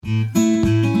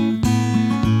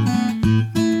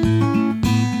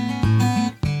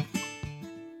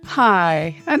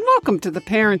Hi, and welcome to the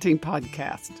Parenting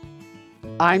Podcast.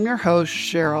 I'm your host,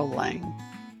 Cheryl Lang.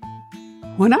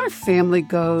 When our family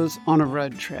goes on a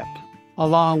road trip,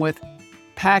 along with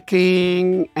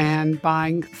packing and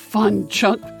buying fun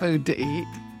junk food to eat,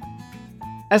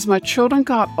 as my children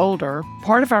got older,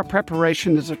 part of our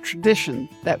preparation is a tradition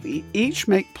that we each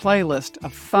make playlists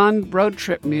of fun road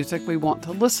trip music we want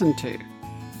to listen to.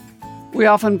 We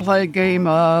often play a game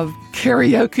of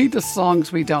karaoke to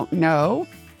songs we don't know,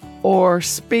 or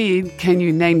Speed, Can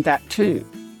You Name That Tune?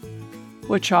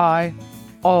 Which I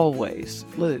always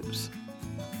lose.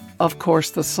 Of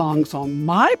course, the songs on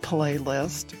my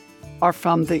playlist are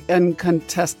from the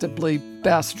incontestably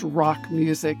best rock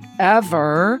music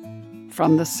ever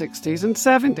from the 60s and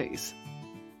 70s.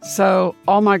 So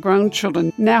all my grown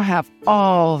children now have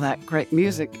all that great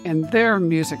music in their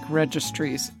music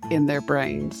registries in their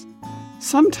brains.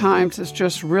 Sometimes it's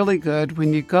just really good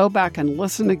when you go back and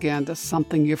listen again to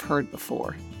something you've heard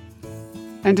before.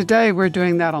 And today we're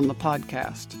doing that on the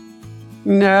podcast.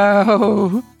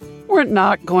 No, we're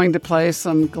not going to play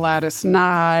some Gladys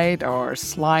Knight or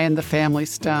Sly and the Family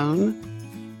Stone,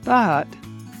 but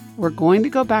we're going to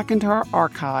go back into our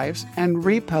archives and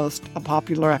repost a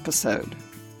popular episode.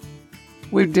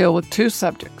 We deal with two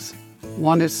subjects.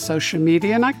 One is social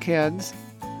media and our kids,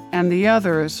 and the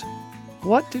other is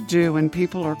what to do when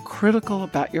people are critical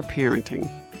about your parenting.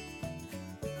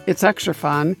 It's extra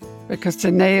fun because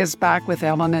Danae is back with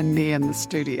Ellen and me in the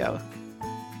studio.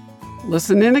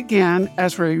 Listen in again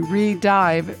as we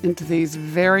re-dive into these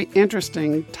very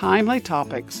interesting, timely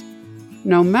topics,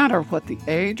 no matter what the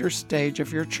age or stage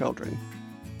of your children.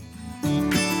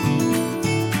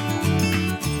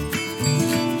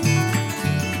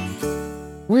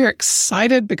 We're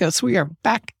excited because we are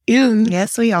back in.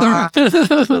 Yes, we are.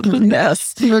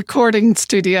 Yes, the recording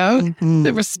studio.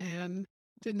 Mm-hmm. And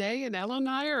Danae and Ellen and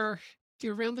I are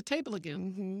here around the table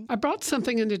again. Mm-hmm. I brought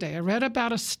something in today. I read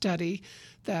about a study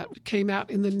that came out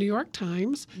in the New York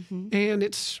Times, and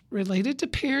it's related to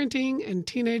parenting and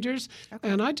teenagers. Okay.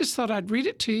 And I just thought I'd read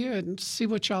it to you and see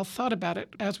what y'all thought about it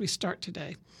as we start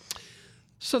today.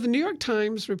 So the New York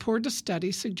Times reported a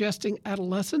study suggesting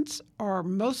adolescents are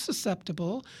most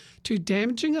susceptible to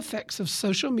damaging effects of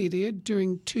social media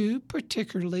during two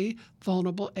particularly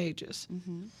vulnerable ages.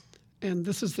 Mm-hmm. And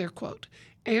this is their quote.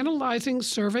 Analyzing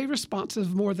survey responses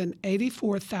of more than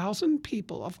 84,000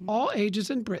 people of all ages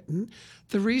in Britain,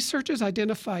 the researchers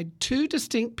identified two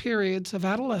distinct periods of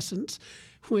adolescence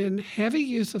when heavy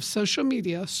use of social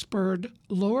media spurred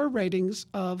lower ratings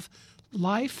of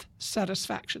life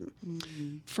satisfaction.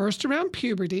 Mm-hmm. First around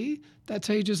puberty, that's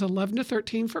ages 11 to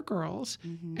 13 for girls,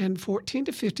 and 14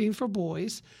 to 15 for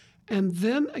boys, and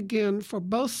then again for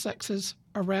both sexes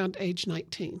around age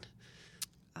 19.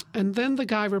 And then the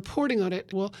guy reporting on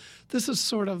it, well, this is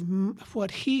sort of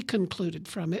what he concluded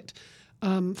from it.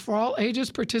 For all ages,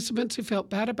 participants who felt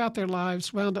bad about their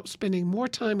lives wound up spending more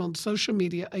time on social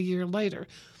media a year later.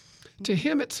 To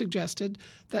him, it suggested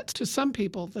that to some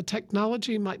people, the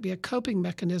technology might be a coping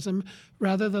mechanism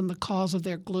rather than the cause of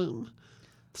their gloom.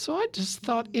 So I just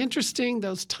thought interesting,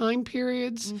 those time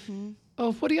periods.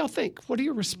 Oh, what do y'all think? What are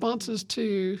your responses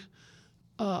to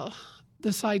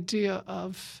this idea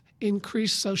of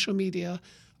increased social media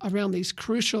around these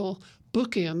crucial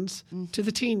bookends to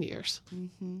the teen years?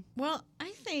 Well, I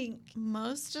think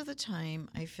most of the time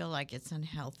I feel like it's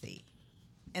unhealthy.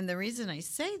 And the reason I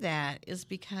say that is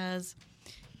because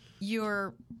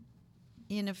you're,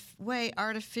 in a way,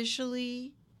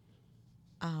 artificially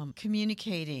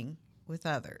communicating with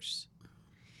others.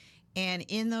 And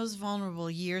in those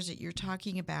vulnerable years that you're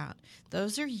talking about,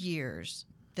 those are years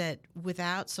that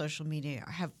without social media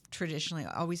have traditionally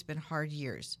always been hard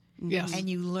years. Yes. And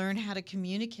you learn how to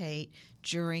communicate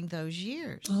during those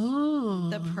years. Oh.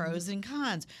 The pros and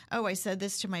cons. Oh, I said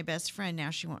this to my best friend,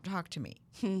 now she won't talk to me.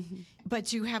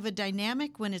 But you have a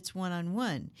dynamic when it's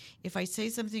one-on-one. If I say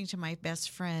something to my best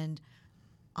friend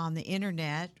on the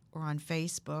internet or on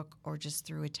Facebook or just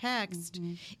through a text,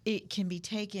 it can be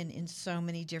taken in so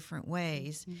many different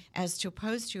ways, as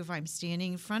opposed to if I'm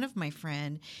standing in front of my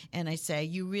friend and I say,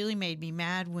 you really made me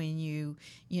mad when you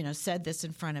said this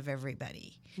in front of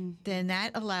everybody. Then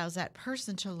that allows that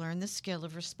person to learn the skill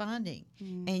of responding.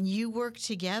 And you work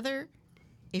together.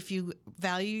 If you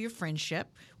value your friendship,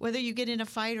 whether you get in a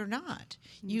fight or not,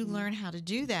 you learn how to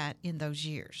do that in those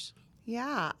years.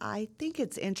 Yeah, I think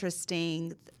it's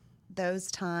interesting. Those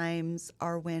times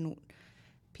are when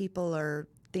people are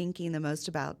thinking the most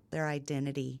about their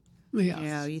identity. Yes. You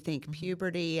know, you think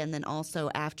puberty, and then also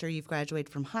after you've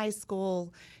graduated from high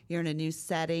school, you're in a new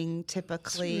setting,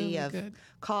 typically really of good.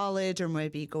 college or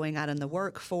maybe going out in the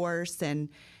workforce, and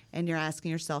you're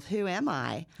asking yourself, who am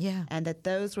I? Yeah. And that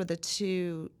those were the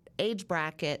two age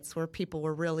brackets where people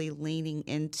were really leaning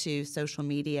into social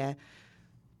media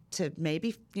to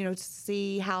maybe,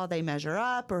 see how they measure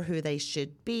up or who they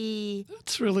should be.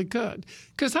 That's really good.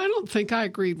 Because I don't think I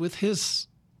agreed with his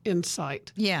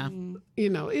insight. Yeah.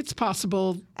 It's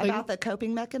possible. About the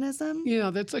coping mechanism?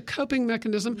 That's a coping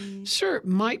mechanism. Sure, it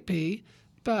might be,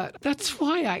 but that's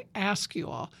why I ask you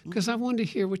all, because I wanted to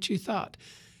hear what you thought.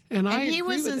 And I he agree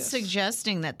with wasn't this.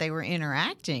 suggesting that they were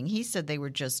interacting. He said they were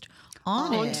just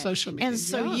on it. social media. And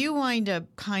so you wind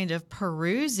up kind of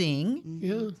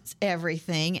perusing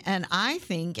everything. And I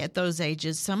think at those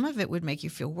ages, some of it would make you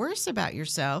feel worse about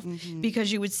yourself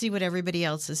because you would see what everybody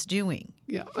else is doing.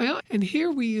 Yeah. Well, and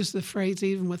here we use the phrase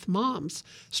even with moms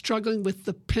struggling with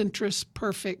the Pinterest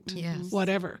perfect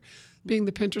whatever. Being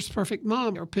the Pinterest perfect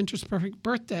mom or Pinterest perfect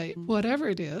birthday, whatever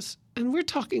it is. And we're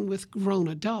talking with grown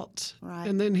adults. Right.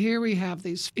 And then here we have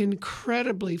these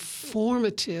incredibly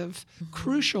formative,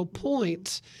 crucial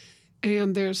points.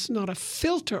 And there's not a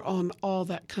filter on all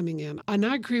that coming in. And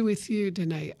I agree with you,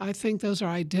 Danae. I think those are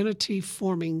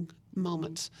identity-forming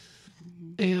moments.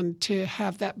 And to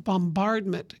have that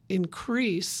bombardment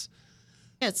increase.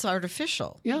 It's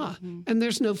artificial. Yeah. And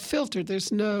there's no filter.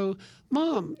 There's no,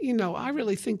 Mom, I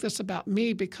really think this about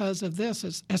me because of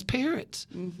this. As parents,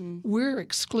 we're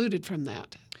excluded from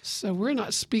that. So we're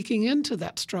not speaking into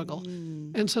that struggle.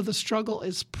 And so the struggle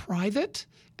is private,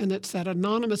 and it's that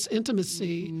anonymous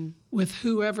intimacy with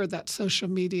whoever that social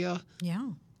media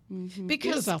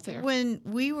Because out there. When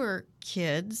we were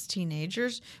kids,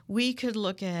 teenagers, we could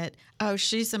look at,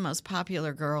 she's the most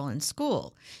popular girl in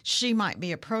school. She might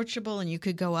be approachable and you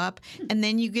could go up, and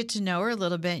then you get to know her a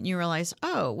little bit and you realize,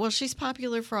 she's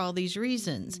popular for all these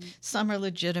reasons. Some are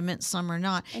legitimate, some are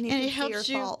not. And you it can see helps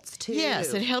your you faults, too.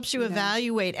 Yes, it helps you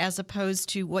evaluate as opposed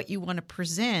to what you want to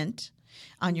present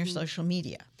on your social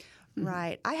media.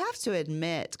 Right. I have to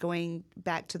admit, going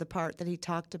back to the part that he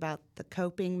talked about, the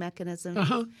coping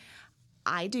mechanism,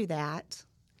 I do that.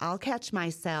 I'll catch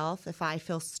myself if I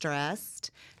feel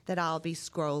stressed that I'll be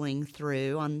scrolling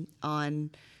through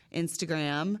on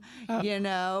Instagram,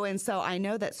 and so I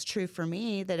know that's true for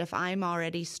me, that if I'm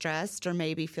already stressed or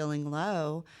maybe feeling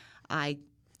low, I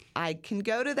can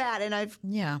go to that, and I've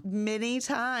many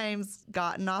times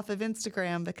gotten off of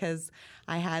Instagram because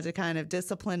I had to kind of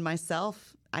discipline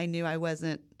myself. I knew I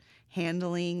wasn't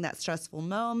handling that stressful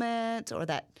moment, or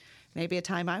that maybe a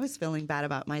time I was feeling bad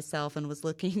about myself and was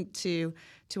looking to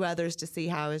others to see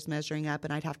how I was measuring up,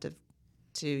 and I'd have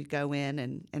to go in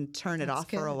and turn it off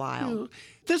for a while.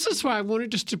 This is why I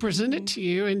wanted just to present it to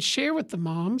you and share with the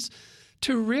moms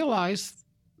to realize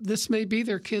this may be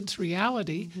their kids'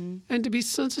 reality and to be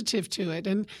sensitive to it.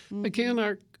 And again,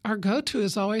 our go-to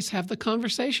is always have the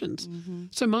conversations.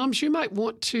 So moms, you might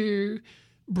want to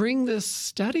bring this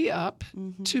study up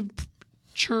to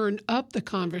churn up the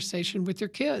conversation with your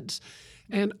kids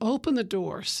and open the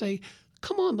door. Say,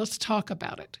 come on, let's talk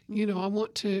about it. I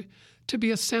want to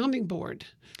be a sounding board.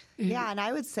 Yeah, and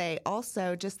I would say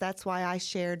also, just that's why I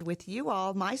shared with you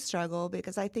all my struggle,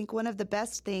 because I think one of the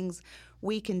best things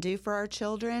we can do for our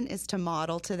children is to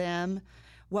model to them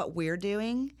what we're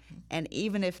doing. And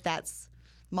even if that's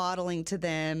modeling to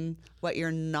them what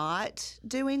you're not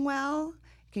doing well,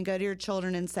 you can go to your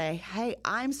children and say, hey,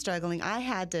 I'm struggling. I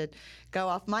had to go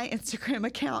off my Instagram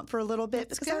account for a little bit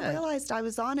because I realized I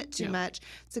was on it too much.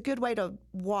 It's a good way to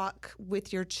walk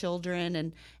with your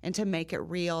children and to make it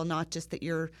real, not just that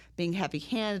you're being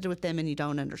heavy-handed with them and you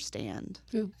don't understand.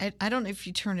 I don't know if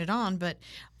you turn it on, but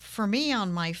for me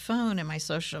on my phone and my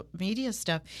social media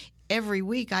stuff, every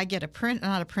week I get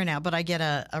not a printout, but I get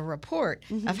a report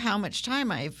of how much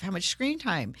screen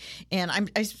time. And I'm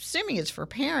assuming it's for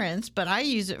parents, but I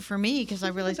use it for me because I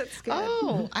realize,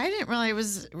 I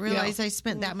didn't realize I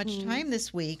spent that much time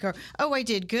this week, or, I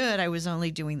did good. I was only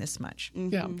doing this much.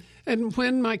 Yeah. And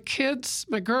when my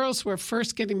girls were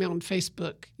first getting me on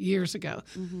Facebook years ago,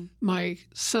 my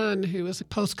son, who was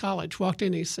post-college, walked in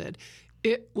and he said,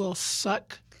 it will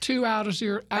suck 2 hours of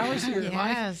your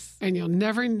life, and you'll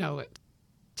never know it.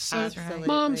 So, Absolutely.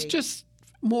 Moms, just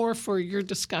more for your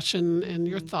discussion and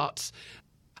your thoughts.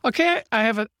 Okay, I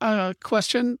have a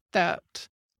question that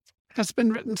has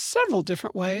been written several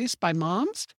different ways by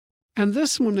moms, and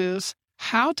this one is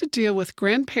how to deal with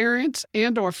grandparents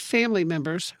and or family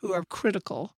members who are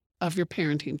critical of your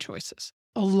parenting choices.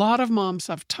 A lot of moms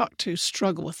I've talked to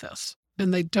struggle with this,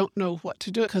 and they don't know what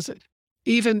to do because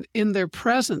even in their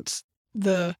presence,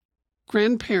 the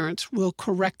grandparents will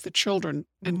correct the children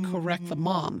and correct the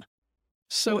mom.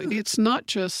 So it's not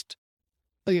just,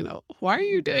 why are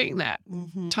you doing that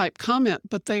type comment,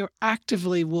 but they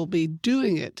actively will be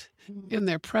doing it in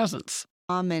their presence.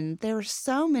 And there are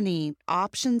so many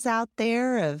options out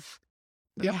there of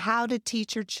how to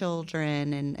teach your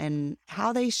children and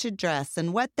how they should dress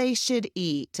and what they should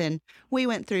eat. And we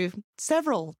went through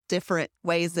several different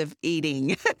ways of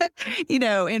eating.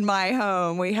 In my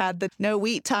home, we had the no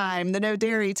wheat time, the no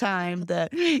dairy time, the,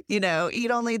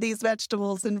 eat only these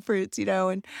vegetables and fruits,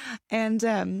 and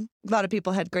a lot of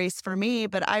people had grace for me.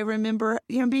 But I remember,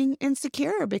 being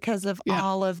insecure because of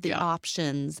all of the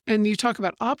options. And you talk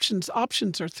about options.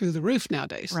 Options are through the roof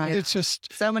nowadays. Right. It's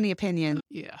just so many opinions.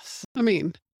 Yes. I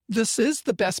mean, this is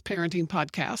the best parenting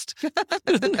podcast,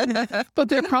 but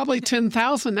there are probably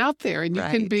 10,000 out there, and you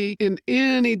can be in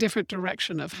any different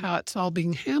direction of how it's all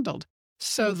being handled.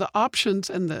 So the options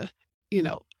and the,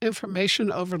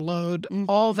 information overload,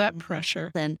 all that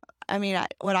pressure. And I mean,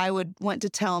 what I would want to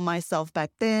tell myself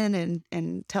back then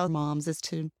and tell moms is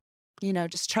to,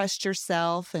 just trust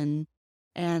yourself and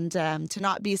to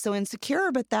not be so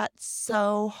insecure, but that's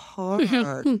so hard.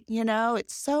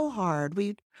 It's so hard.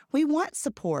 We want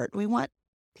support. We want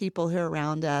people who are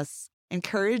around us,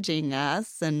 encouraging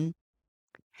us and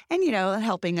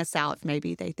helping us out.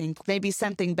 Maybe they think maybe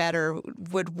something better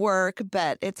would work,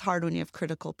 but it's hard when you have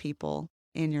critical people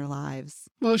in your lives.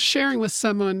 Well, sharing with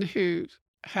someone who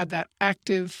had that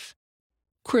active,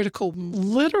 critical,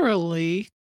 literally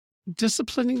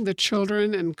disciplining the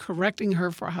children and correcting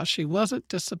her for how she wasn't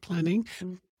disciplining.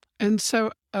 And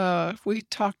so we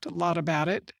talked a lot about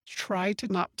it. Try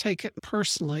to not take it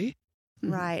personally.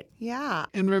 Right. Yeah.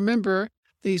 And remember,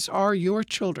 these are your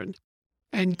children.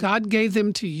 And God gave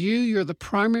them to you. You're the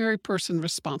primary person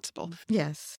responsible.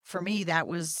 Yes. For me, that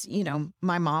was,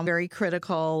 my mom very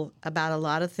critical about a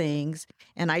lot of things.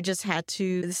 And I just had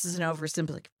to, this is an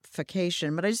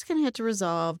oversimplification, but I just kind of had to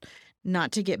resolve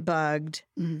not to get bugged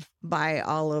by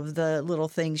all of the little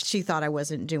things she thought I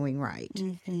wasn't doing right.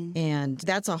 And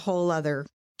that's a whole other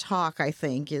talk, I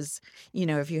think, is,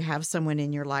 if you have someone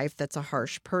in your life that's a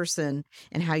harsh person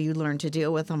and how you learn to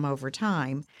deal with them over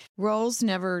time. Roles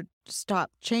never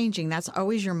stop changing. That's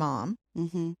always your mom.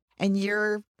 And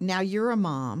you're a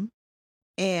mom,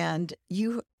 and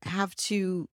you have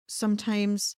to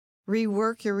sometimes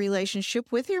rework your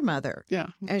relationship with your mother. Yeah.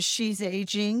 As she's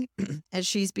aging, as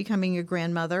she's becoming your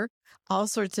grandmother, all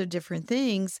sorts of different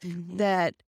things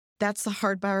that's the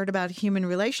hard part about human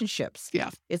relationships. Yeah.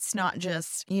 It's not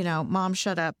just, mom,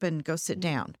 shut up and go sit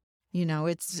down.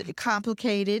 It's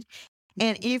complicated.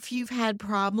 And if you've had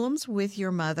problems with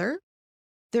your mother,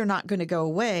 they're not going to go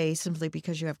away simply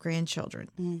because you have grandchildren.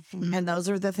 And those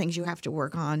are the things you have to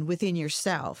work on within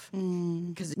yourself.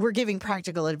 Because we're giving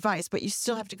practical advice, but you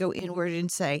still have to go inward and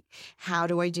say, how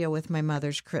do I deal with my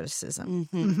mother's criticism?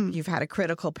 You've had a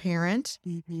critical parent.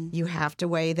 You have to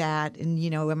weigh that. And,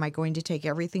 am I going to take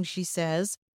everything she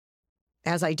says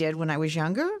as I did when I was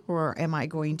younger? Or am I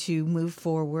going to move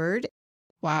forward?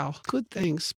 Wow. Good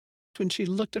things. When she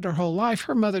looked at her whole life,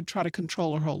 her mother tried to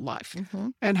control her whole life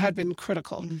and had been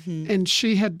critical. And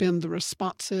she had been the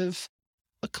responsive,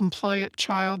 compliant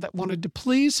child that wanted to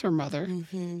please her mother.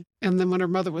 And then when her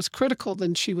mother was critical,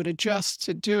 then she would adjust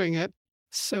to doing it.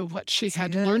 So what she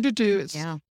had to learn to do is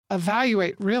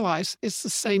evaluate, realize it's the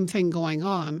same thing going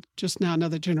on, just now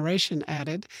another generation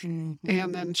added. And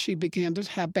then she began to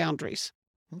have boundaries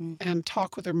and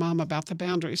talk with her mom about the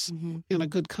boundaries in a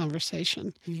good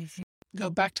conversation. Go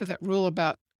back to that rule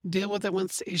about deal with it when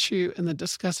it's the issue and then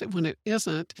discuss it when it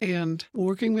isn't, and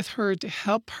working with her to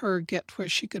help her get where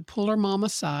she could pull her mom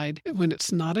aside when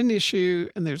it's not an issue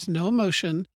and there's no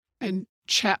emotion and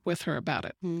chat with her about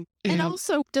it. And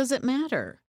also, does it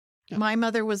matter? My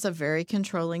mother was a very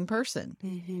controlling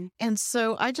person. And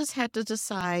so I just had to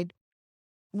decide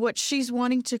what she's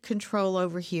wanting to control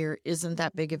over here isn't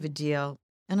that big of a deal.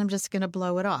 And I'm just going to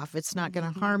blow it off. It's not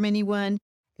going to harm anyone.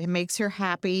 It makes her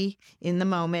happy in the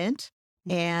moment.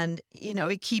 And,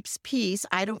 it keeps peace.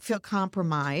 I don't feel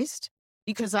compromised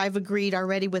because I've agreed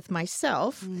already with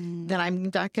myself that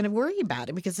I'm not going to worry about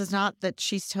it, because it's not that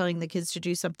she's telling the kids to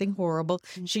do something horrible.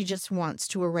 She just wants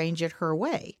to arrange it her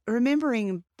way.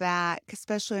 Remembering back,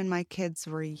 especially when my kids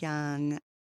were young,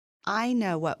 I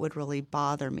know what would really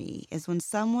bother me is when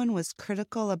someone was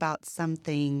critical about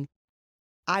something,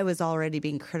 I was already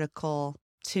being critical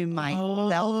to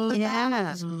myself.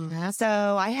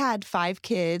 So I had 5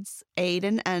 kids, 8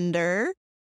 and under.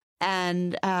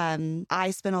 And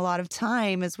I spent a lot of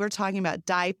time, as we're talking about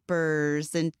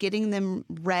diapers and getting them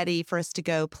ready for us to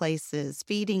go places,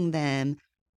 feeding them.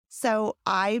 So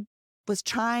I was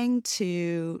trying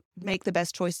to make the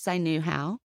best choices I knew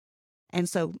how. And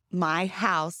so my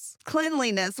house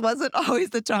cleanliness wasn't always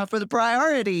the top of the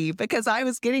priority because I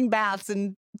was getting baths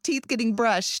and teeth getting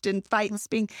brushed and fights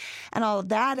being and all of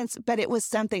that. But it was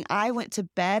something I went to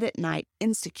bed at night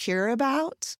insecure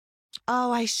about.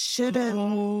 Oh, I should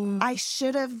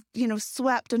have,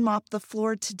 swept and mopped the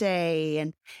floor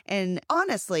today. And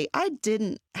honestly, I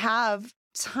didn't have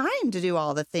time to do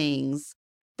all the things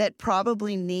that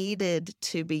probably needed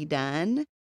to be done,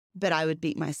 but I would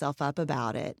beat myself up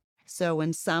about it. So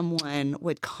when someone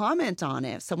would comment on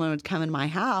it, someone would come in my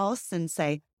house and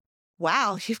say,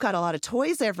 wow, you've got a lot of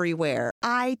toys everywhere.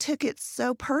 I took it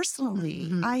so personally.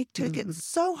 I took it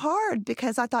so hard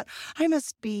because I thought I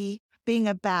must be being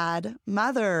a bad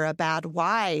mother, a bad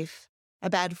wife, a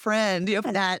bad friend.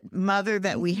 That mother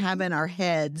that we have in our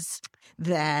heads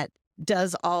that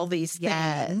does all these things.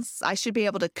 Yes. I should be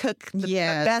able to cook the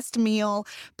best meal,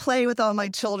 play with all my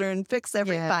children, fix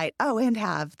every fight. Oh, and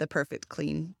have the perfect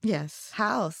clean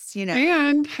house,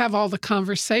 And have all the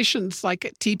conversations like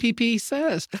TPP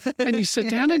says. And you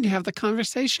sit down and you have the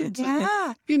conversations.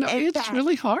 Yeah. It's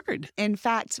really hard. In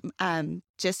fact,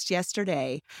 just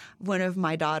yesterday, one of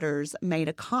my daughters made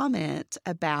a comment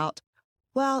about,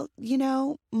 well,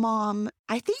 Mom,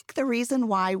 I think the reason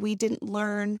why we didn't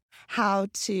learn how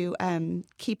to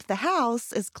keep the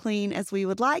house as clean as we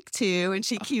would like to, and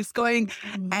she keeps going,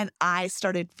 and I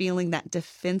started feeling that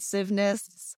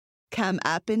defensiveness come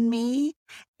up in me,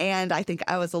 and I think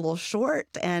I was a little short,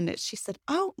 and she said,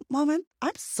 oh, Mom,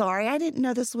 I'm sorry. I didn't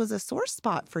know this was a sore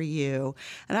spot for you.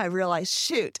 And I realized,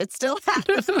 shoot, it still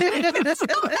happens.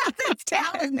 It's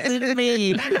talented in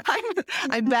me.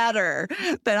 I'm better,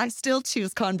 but I still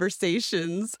choose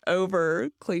conversations over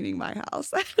cleaning my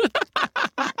house.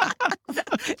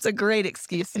 It's a great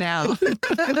excuse now.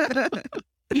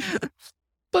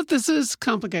 But this is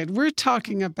complicated. We're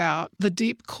talking about the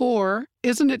deep core.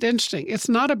 Isn't it interesting? It's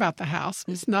not about the house.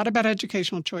 It's not about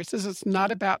educational choices. It's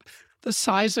not about the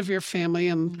size of your family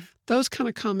and those kind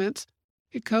of comments.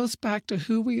 It goes back to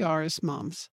who we are as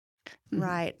moms.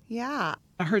 Right. Yeah.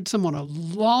 I heard someone a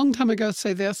long time ago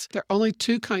say this. There are only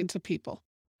two kinds of people.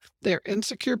 They're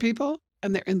insecure people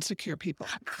and they're insecure people.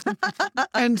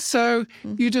 And so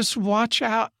you just watch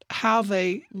out how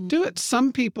they do it.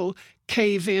 Some people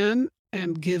cave in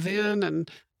and give in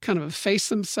and kind of efface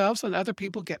themselves, and other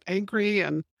people get angry,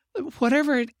 and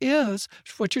whatever it is,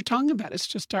 what you're talking about, it's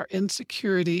just our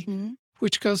insecurity,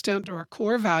 which goes down to our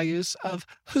core values of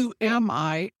who am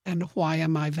I and why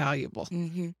am I valuable?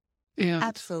 And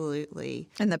absolutely.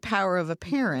 And the power of a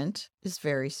parent is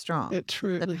very strong. It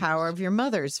truly The power of your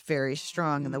mother is very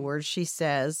strong, and the words she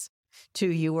says to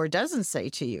you or doesn't say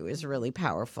to you is really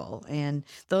powerful. And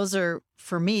those are,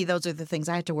 for me, those are the things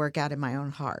I had to work out in my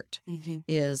own heart.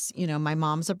 Is, my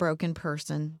mom's a broken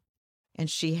person and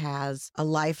she has a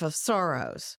life of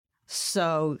sorrows.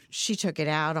 So she took it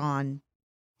out on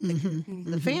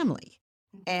the family.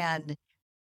 And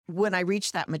when I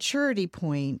reached that maturity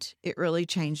point, it really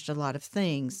changed a lot of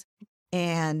things.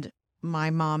 And my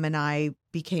mom and I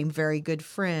became very good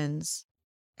friends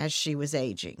as she was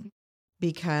aging,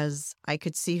 because I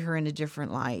could see her in a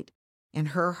different light and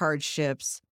her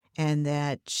hardships, and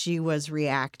that she was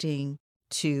reacting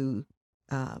to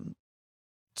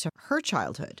her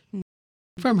childhood.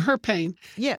 From her pain.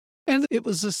 Yeah. And it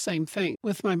was the same thing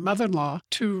with my mother-in-law,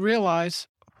 to realize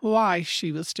why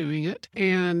she was doing it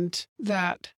and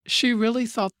that she really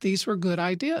thought these were good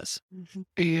ideas.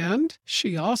 And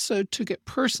she also took it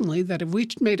personally that if we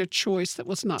made a choice that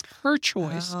was not her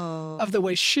choice of the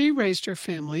way she raised her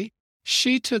family,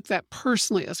 she took that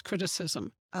personally as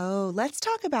criticism. Oh, let's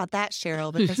talk about that,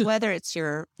 Cheryl, because whether it's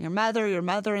your mother, your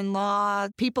mother-in-law,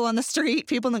 people on the street,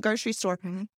 people in the grocery store,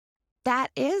 that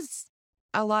is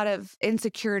a lot of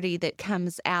insecurity that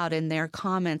comes out in their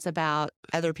comments about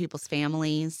other people's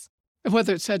families.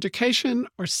 Whether it's education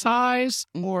or size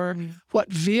or what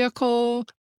vehicle,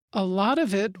 a lot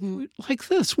of it, like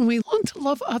this, when we want to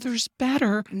love others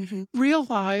better,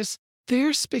 realize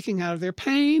they're speaking out of their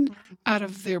pain, out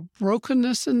of their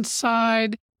brokenness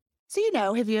inside.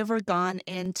 So, have you ever gone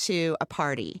into a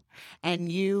party and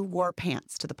you wore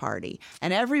pants to the party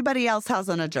and everybody else has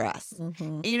on a dress,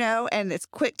 and its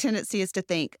quick tendency is to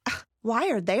think, why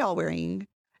are they all wearing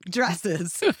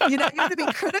dresses? You have to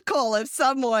be critical of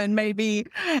someone maybe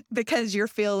because you're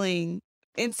feeling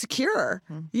insecure,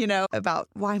 about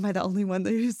why am I the only one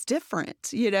who's different?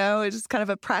 It's just kind of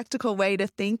a practical way to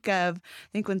think of,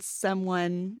 I think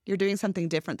when you're doing something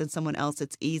different than someone else,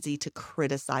 it's easy to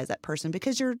criticize that person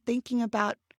because you're thinking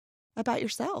about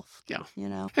yourself. Yeah.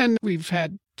 And we've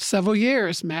had several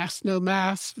years, masks, no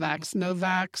masks, vax, no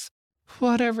vax.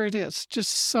 whatever it is,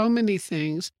 just so many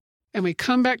things. And we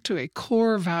come back to a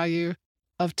core value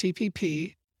of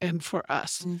TPP and for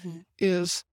us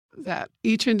is that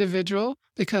each individual,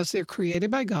 because they're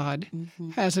created by God,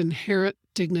 has inherent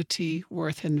dignity,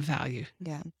 worth, and value.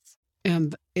 Yes.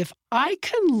 And if I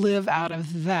can live out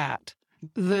of that,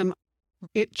 then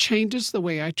it changes the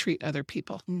way I treat other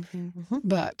people.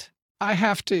 But I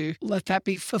have to let that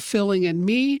be fulfilling in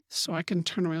me so I can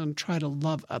turn around and try to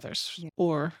love others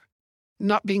or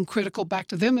not being critical back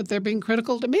to them if they're being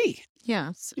critical to me.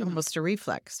 Yeah, it's almost a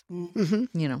reflex,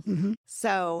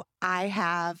 So I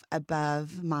have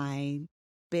above my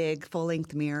big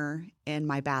full-length mirror in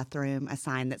my bathroom a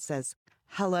sign that says,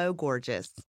 "Hello, gorgeous."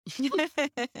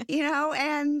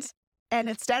 And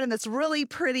it's done in this really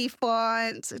pretty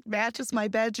font. It matches my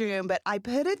bedroom, but I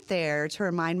put it there to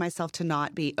remind myself to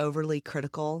not be overly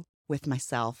critical with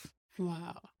myself.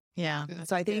 Wow. Yeah.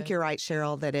 So I think you're right,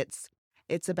 Cheryl, that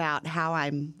it's about how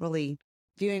I'm really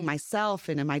viewing myself,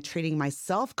 and am I treating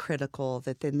myself critical,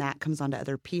 that then that comes onto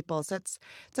other people. So it's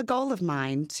a goal of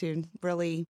mine to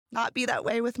really not be that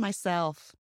way with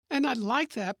myself. And I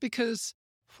like that because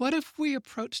what if we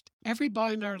approached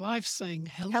everybody in our life saying,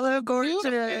 "Hello, gorgeous."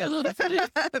 beautiful.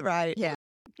 Right. Yeah.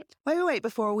 Wait,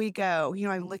 before we go,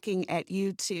 I'm looking at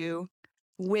you two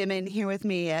women here with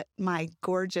me at my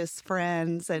gorgeous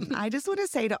friends. And I just want to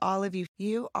say to all of you,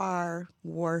 you are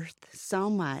worth so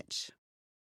much,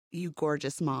 you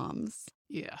gorgeous moms.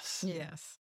 Yes.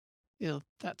 Yes.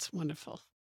 That's wonderful.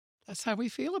 That's how we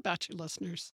feel about you,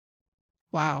 listeners.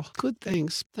 Wow. Good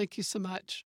things. Thank you so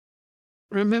much.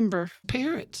 Remember,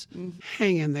 parents,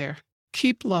 hang in there.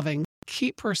 Keep loving.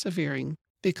 Keep persevering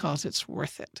because it's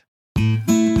worth it.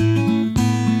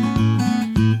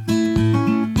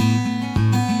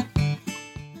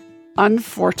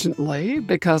 Unfortunately,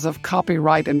 because of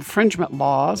copyright infringement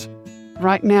laws,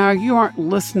 right now you aren't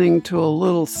listening to a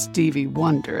little Stevie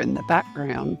Wonder in the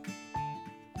background.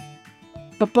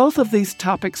 But both of these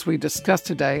topics we discussed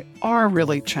today are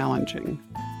really challenging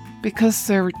because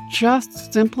there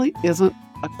just simply isn't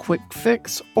a quick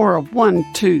fix or a 1,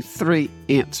 2, 3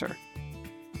 answer.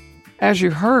 As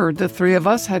you heard, the three of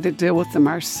us had to deal with them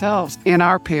ourselves in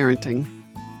our parenting.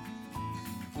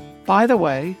 By the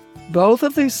way, both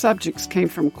of these subjects came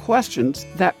from questions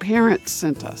that parents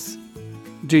sent us.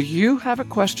 Do you have a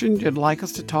question you'd like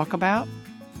us to talk about?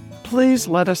 Please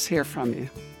let us hear from you.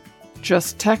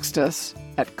 Just text us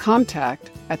at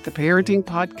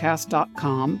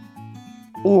contact@theparentingpodcast.com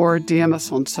or DM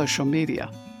us on social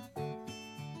media.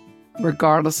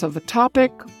 Regardless of the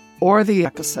topic or the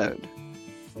episode.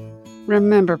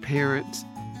 Remember, parents,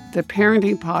 the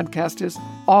Parenting Podcast is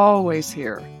always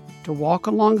here to walk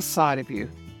alongside of you,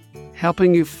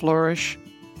 helping you flourish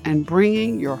and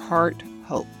bringing your heart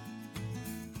hope.